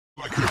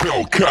Like a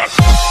Hellcat.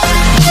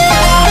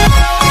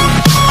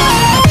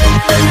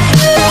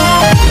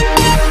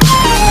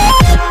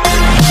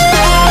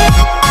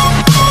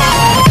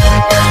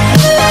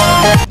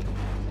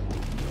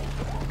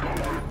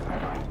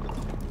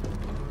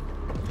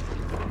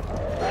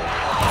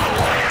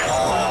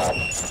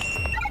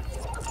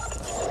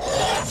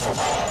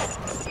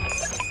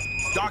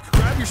 Doc,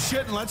 grab your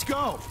shit and let's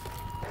go.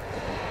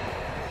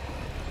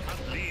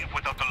 Can't leave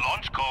without the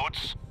launch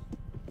codes.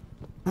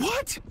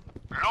 What?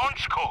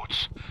 Launch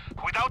codes.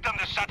 Without them,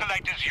 the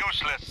satellite is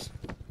useless.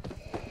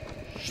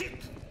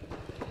 Shit!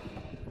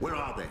 Where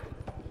are they?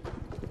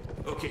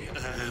 Okay,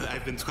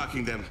 I've been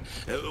tracking them.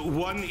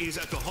 One is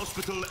at the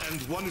hospital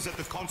and one is at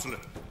the consulate.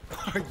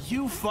 Are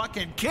you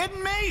fucking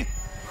kidding me?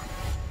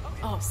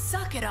 Oh,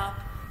 suck it up.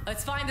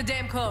 Let's find the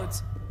damn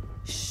codes.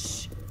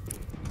 Shh.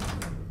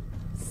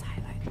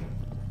 Silent.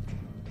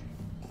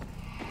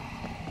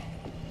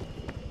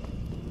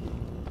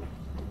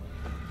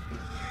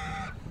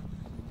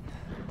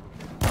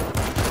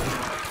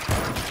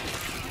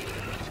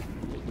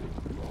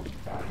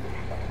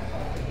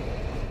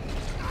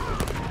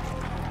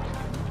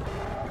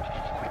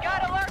 We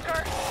got a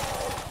lurker.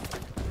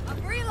 I'm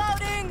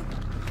reloading.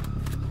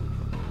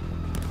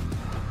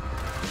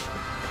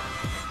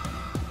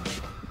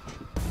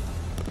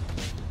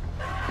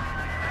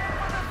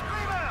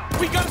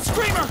 We got a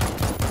screamer!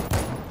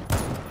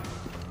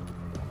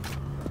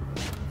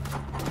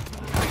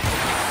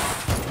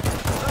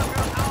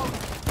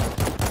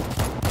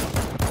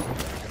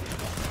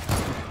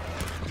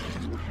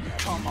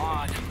 Come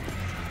on.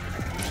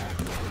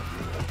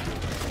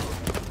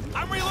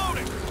 I'm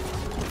reloading!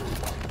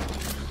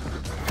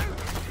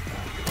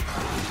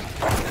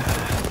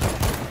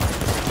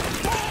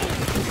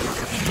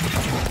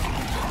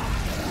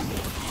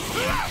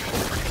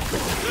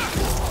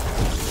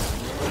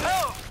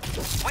 Move!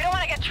 We don't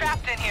want to get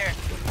trapped in here.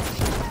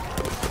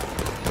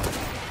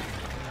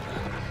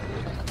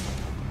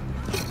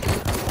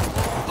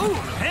 Ooh,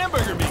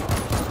 hamburger meat!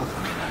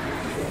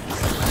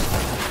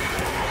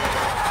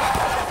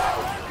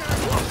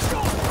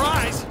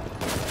 Fries!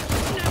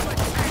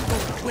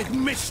 With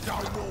Mr.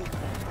 Wolf!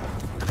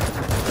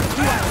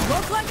 Do I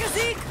look like a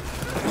Zeke?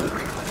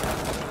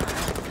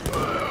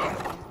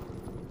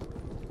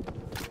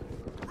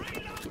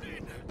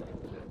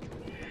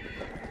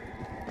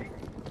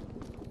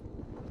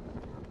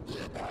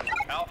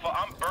 Alpha,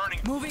 I'm burning.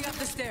 Moving up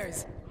the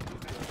stairs.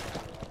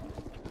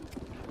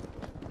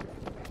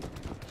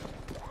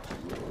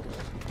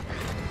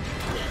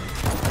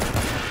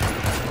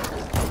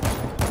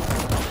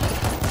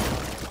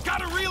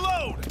 Gotta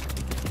reload!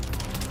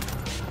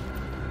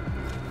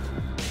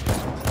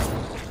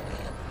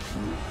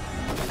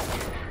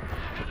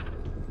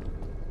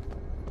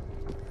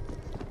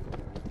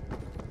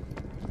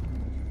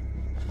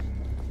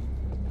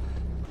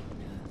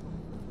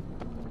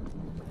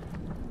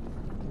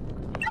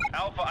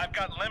 Alpha, I've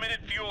got limited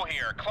fuel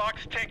here.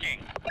 Clock's ticking.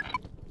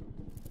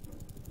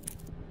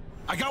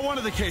 I got one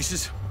of the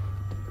cases.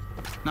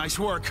 Nice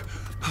work.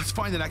 Let's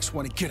find the next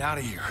one and get out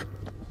of here.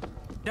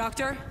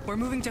 Doctor, we're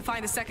moving to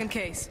find the second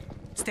case.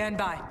 Stand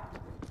by.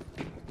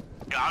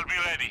 I'll be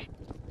ready.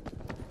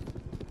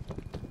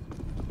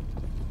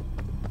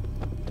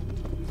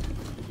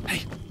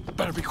 Hey,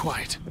 better be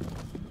quiet.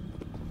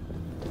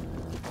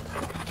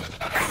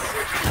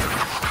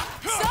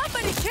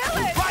 Somebody kill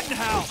it! Rotten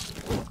hell!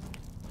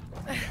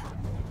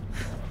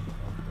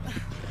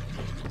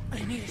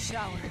 I need a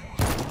shower.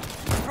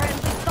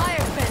 Friendly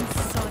fire fence,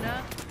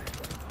 Sona.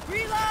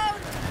 Reload!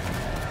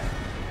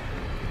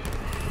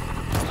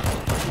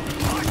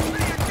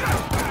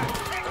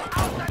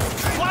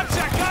 Watch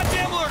that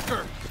goddamn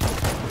lurker!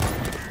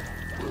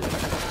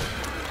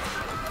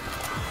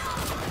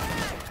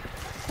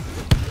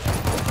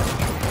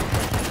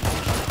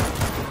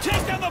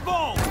 Take down the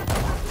ball!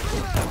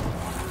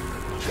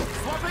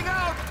 Swapping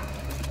out!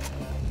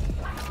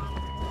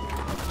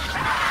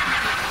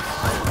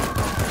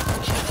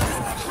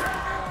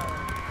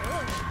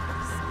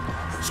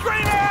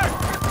 Screamer!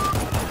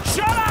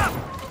 Shut up!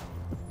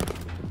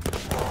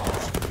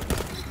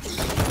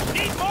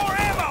 Need more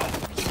ammo!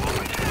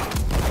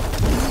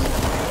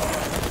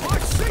 I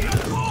see a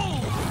bull!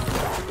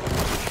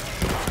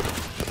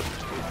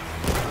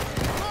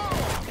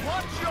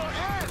 Watch your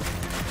head!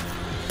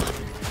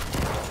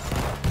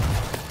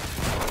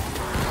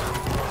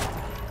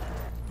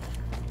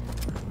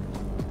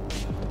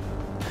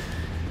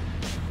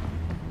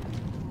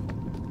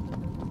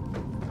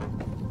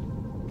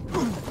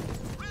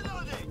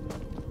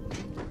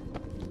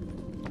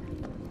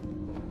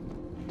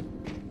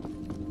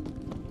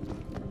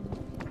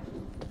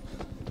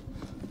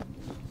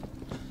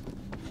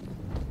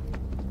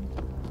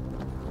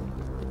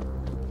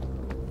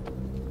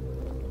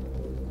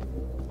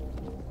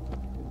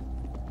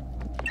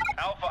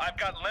 Alpha, I've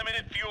got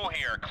limited fuel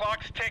here.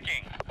 Clock's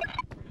ticking.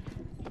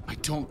 I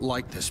don't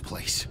like this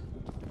place.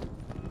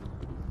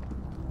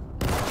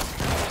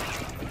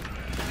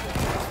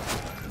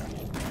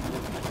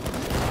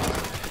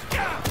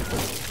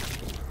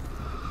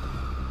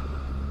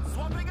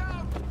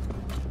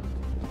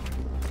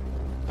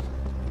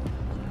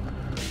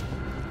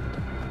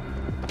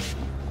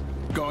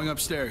 Going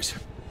upstairs.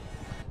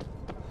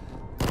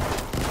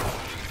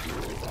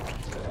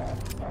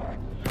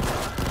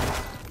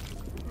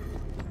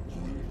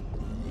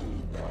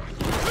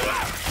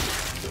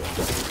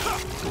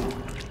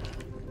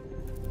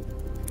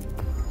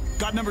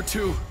 Got number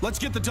 2. Let's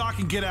get the dock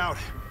and get out.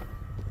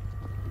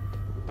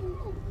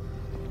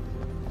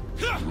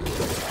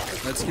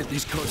 Let's get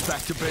these codes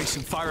back to base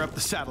and fire up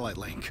the satellite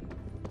link.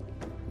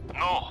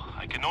 No,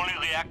 I can only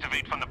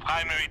reactivate from the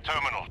primary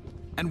terminal.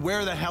 And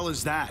where the hell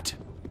is that?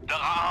 The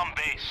Ra'am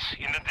base,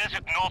 in the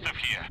desert north of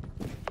here.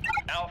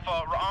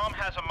 Alpha, Ra'am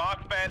has a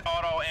Mach-Bed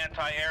auto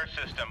anti-air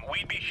system.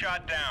 We'd be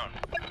shot down.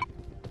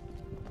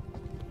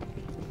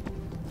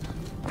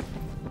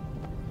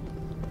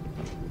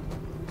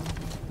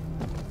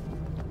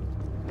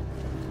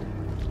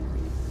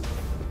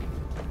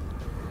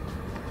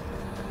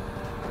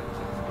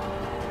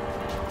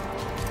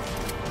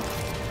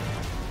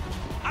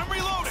 I'm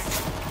reloading!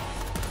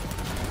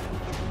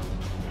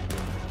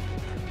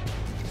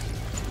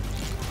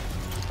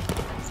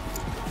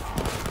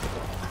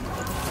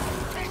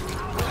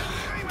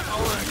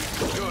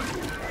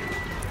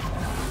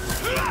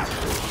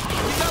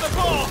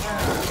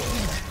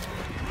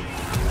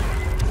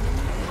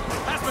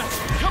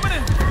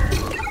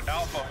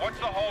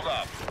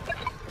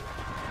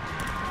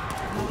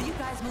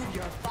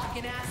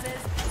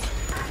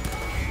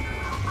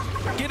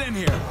 Get in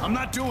here. I'm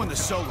not doing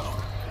this solo.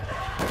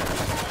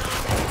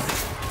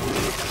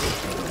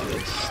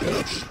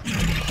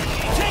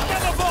 Take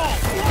down the ball!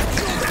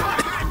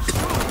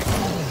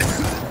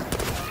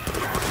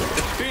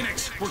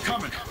 Phoenix, we're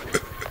coming.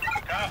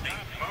 Copy.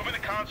 Moving the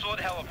console at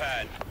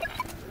helipad.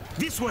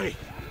 This way!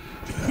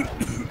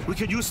 We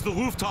can use the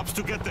rooftops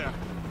to get there.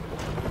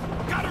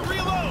 Gotta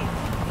reload!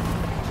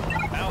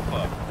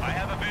 Alpha, I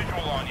have a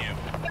visual on you.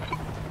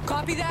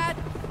 Copy that.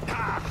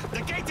 Ah,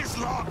 the gate is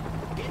locked!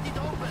 Get it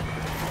open.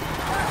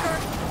 Parker.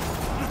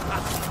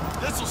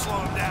 This'll slow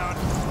him down.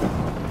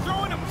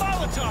 Throw in a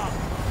Molotov!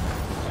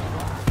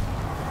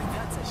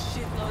 That's a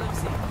shitload of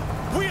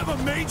zinc. We have a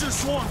major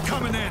swarm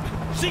coming in.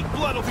 Zeke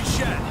blood will be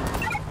shed.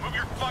 Move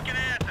your fucking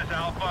asses,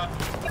 Alpha.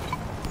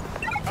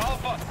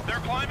 Alpha, they're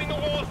climbing the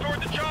walls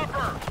toward the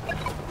chopper.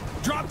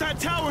 Drop that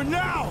tower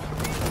now!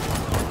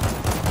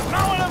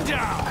 Mowing them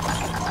down!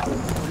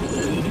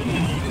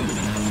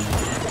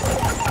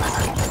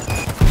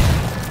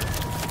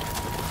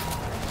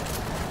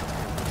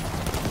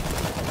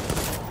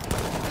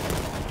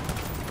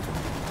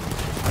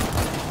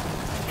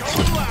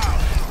 Going loud!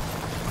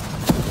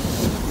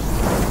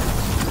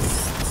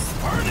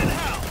 Burn in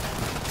hell!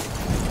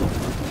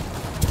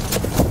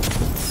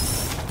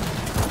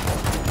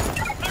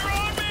 They're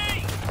on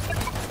me!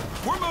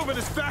 We're moving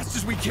as fast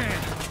as we can.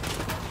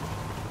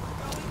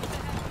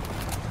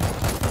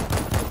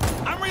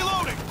 I'm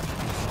reloading!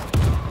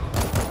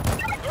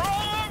 They're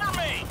all over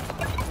me!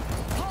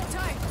 Hold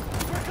tight.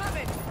 We're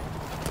coming.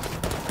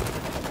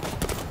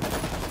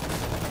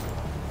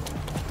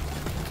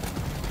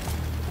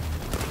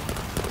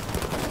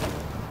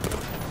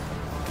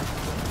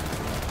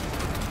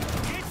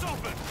 Gates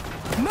open!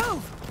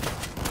 Move!